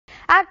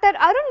Actor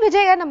Arun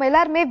Vijaya நம்ம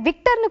எல்லாருமே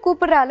விக்டர்னு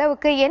கூப்பிடுற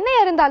அளவுக்கு என்ன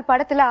இருந்தால்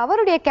படத்துல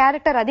அவருடைய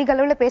கேரக்டர் அதிக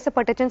அளவுல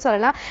பேசப்பட்டுச்சுன்னு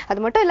சொல்லலாம். அது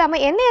மட்டும் இல்லாம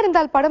என்ன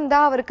இருந்தால் படம்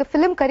தான் அவருக்கு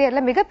பிலிம்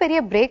கரியர்ல மிகப்பெரிய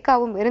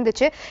பிரேக்காவும்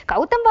இருந்துச்சு.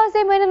 கௌதம்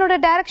வாசுதேவ்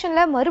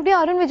டைரக்ஷன்ல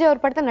மறுபடியும் அருண் விஜய்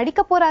ஒரு படத்தை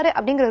நடிக்க போறாரு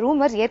அப்படிங்கிற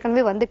ரூமர்ஸ்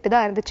ஏற்கனவே வந்துட்டு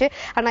தான் இருந்துச்சு.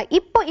 ஆனா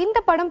இப்போ இந்த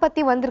படம்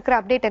பத்தி வந்திருக்கிற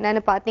அப்டேட்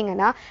என்னன்னு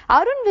பாத்தீங்கன்னா,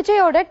 அருண்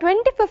விஜயோட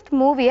 25th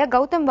மூவியை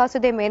கௌதம்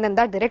வாசுதேவ் மேனன்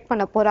தான் டைரக்ட்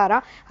பண்ண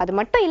போறாராம். அது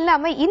மட்டும்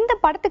இல்லாம இந்த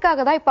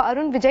படத்துக்காக தான் இப்ப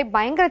அருண் விஜய்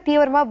பயங்கர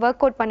தீவிரமா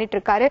ஒர்க் அவுட் பண்ணிட்டு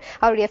இருக்காரு.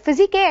 அவருடைய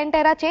பிசிக்கே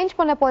என்டையரா சேஞ்ச்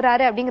பண்ண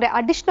போறாரு அப்படிங்கிற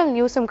அடிஷனல்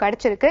நியூஸும்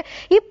கிடைச்சிருக்கு.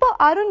 இப்போ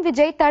அருண்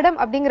விஜய் தடம்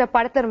அப்படிங்கிற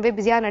படத்தை ரொம்ப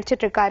பிஸியா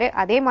நடிச்சிட்டு இருக்காரு.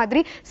 அதே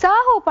மாதிரி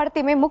சாஹோ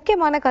படத்தையுமே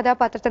முக்கியமான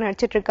கதாபாத்திரத்தை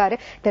நடிச்சிட்டு இருக்காரு.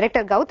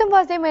 டைரக்டர் கௌதம்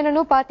வாசுதேவ்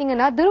மேனனும்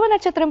பாத்தீங்கன்னா துருவ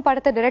நட்சத்திரம்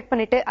படத்தை டைரக்ட்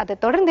பண்ணிட்டு அதை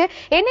தொடர்ந்து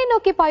என்னை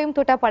நோக்கி பாயும்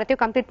தோட்டா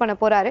படத்தையும் கம்ப்ளீட் பண்ண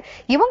போறாரு.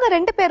 இவங்க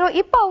ரெண்டு பேரும்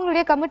இப்போ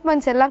அவங்களுடைய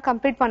கமிட்மெண்ட்ஸ் எல்லாம்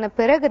கம்ப்ளீட் பண்ண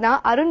பிறகுதான்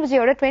அருண்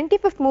விஜயோட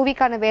 25th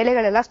மூவிக்கான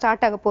வேலைகள் எல்லாம்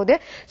ஸ்டார்ட் ஆக போகுது.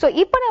 சோ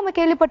இப்போ நாம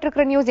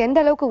கேள்விப்பட்டிருக்கிற நியூஸ் எந்த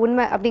அளவுக்கு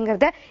உண்மை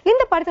அப்படிங்கறத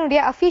இந்த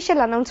படத்தினுடைய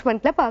அபிஷியல்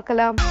அனௌன்ஸ்மெண்ட்ல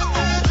பார்க்கலாம்.